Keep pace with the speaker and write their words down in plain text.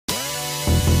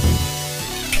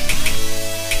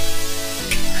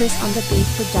Chris on the beat,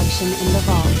 production in the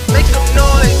vault. Make some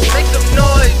noise, make some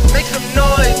noise, make some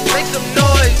noise, make some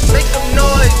noise, make some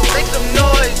noise, make some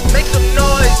noise, make some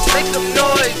noise, make some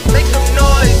noise, make some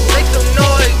noise, make some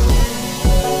noise.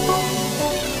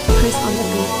 Chris on the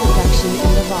beat, production in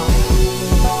the vault.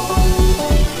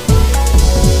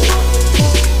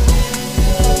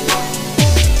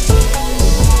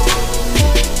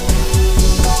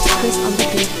 Chris on the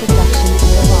beat, production in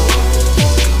the vault.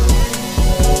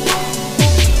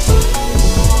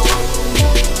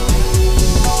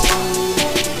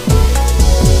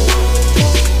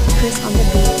 Chris on the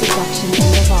beat, production in the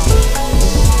vault.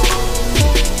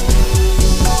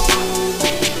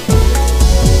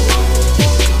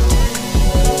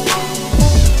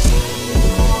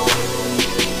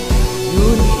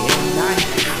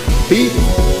 Beat,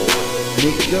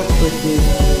 make your purchase,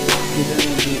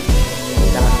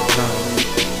 hiphop.com.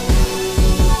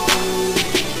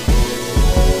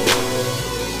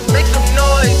 Make some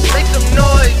noise, make some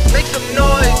noise, make some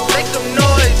noise, make some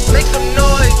noise, make some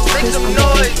noise, make Chris some on the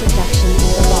noise. beat,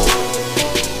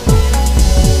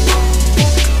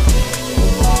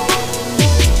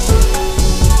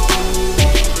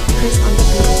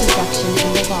 production in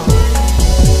the vault.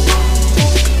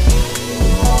 Chris on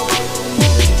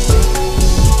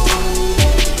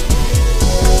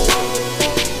the beat, production in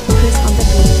the vault. Chris on the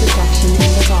beat, production in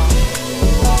the vault.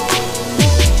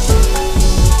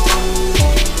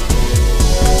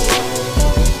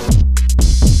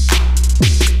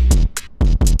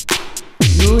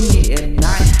 You need a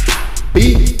nice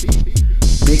beat,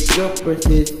 make your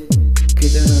purchase,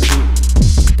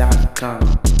 hiphop.com.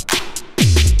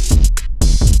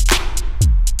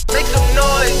 Make some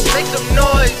noise, make some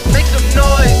noise, make some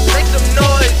noise, make some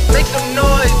noise, make some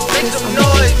noise, make Chris some on the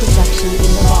beat, noise. production in the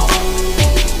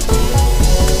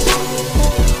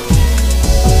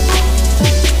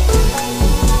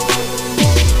vault.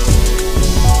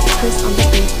 Chris on the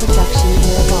beat, production in the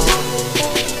vault.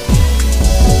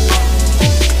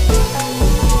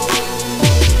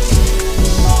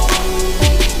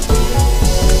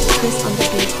 Chris on the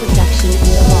beat, production in the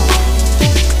vault.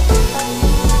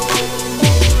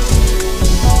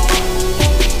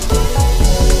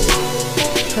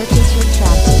 Purchase your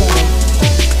track today.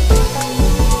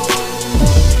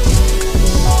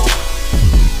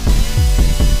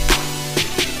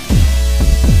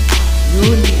 You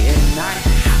need a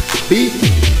nice beat,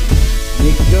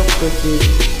 make your purchase,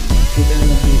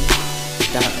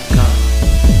 hiphop.com.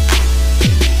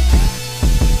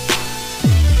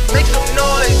 Make some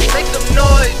noise, make some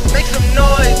noise, make some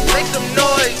noise, make some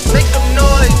noise, make some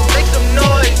noise, make some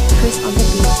noise. Chris on the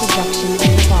beat, production in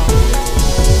the vault.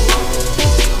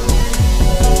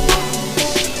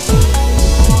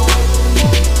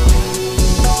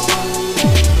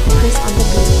 Chris on the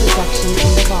beat, production in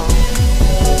the vault.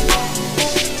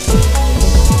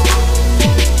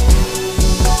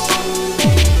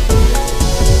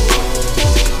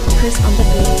 Chris on the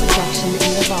beat, production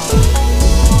in the vault.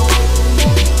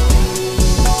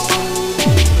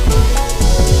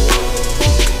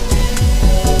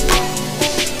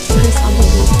 Chris on the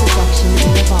beat, production in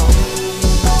the vault.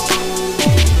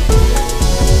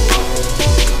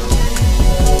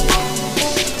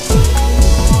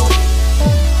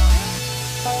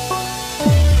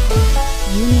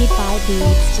 You need 5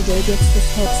 beats today gets this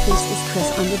hits. This is Chris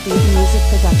on the beat music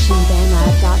production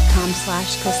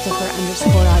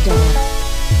bandlab.com/Christopher_Adele.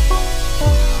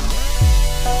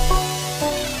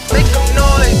 Make some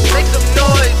noise, make some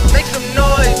noise, make some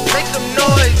noise, make some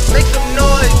noise, make some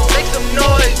noise, make some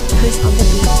noise. Chris on the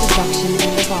beat production in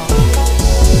the vault.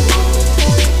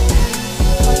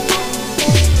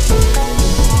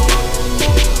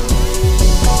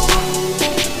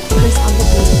 Chris on the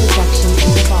beat production in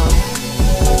the vault.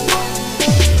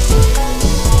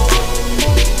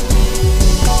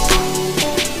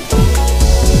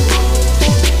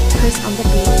 Chris on the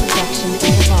beat production in the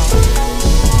vault.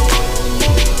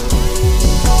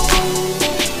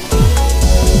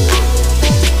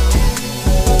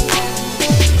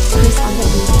 Chris on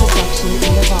the beat production in the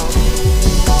vault.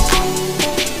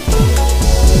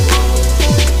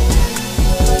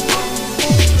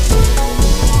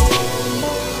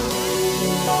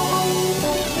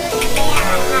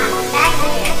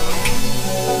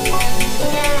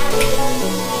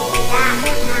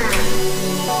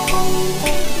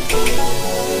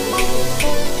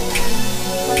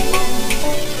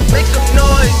 Make some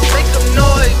noise, make some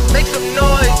noise, make some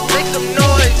noise, make some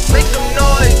noise, make some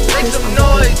noise, make some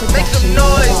noise, make some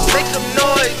noise, make some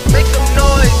noise, make some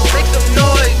noise, make some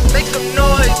noise, make some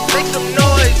noise, make some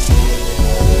noise.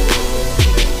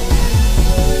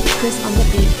 Chris on the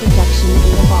beat production in the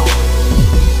vault.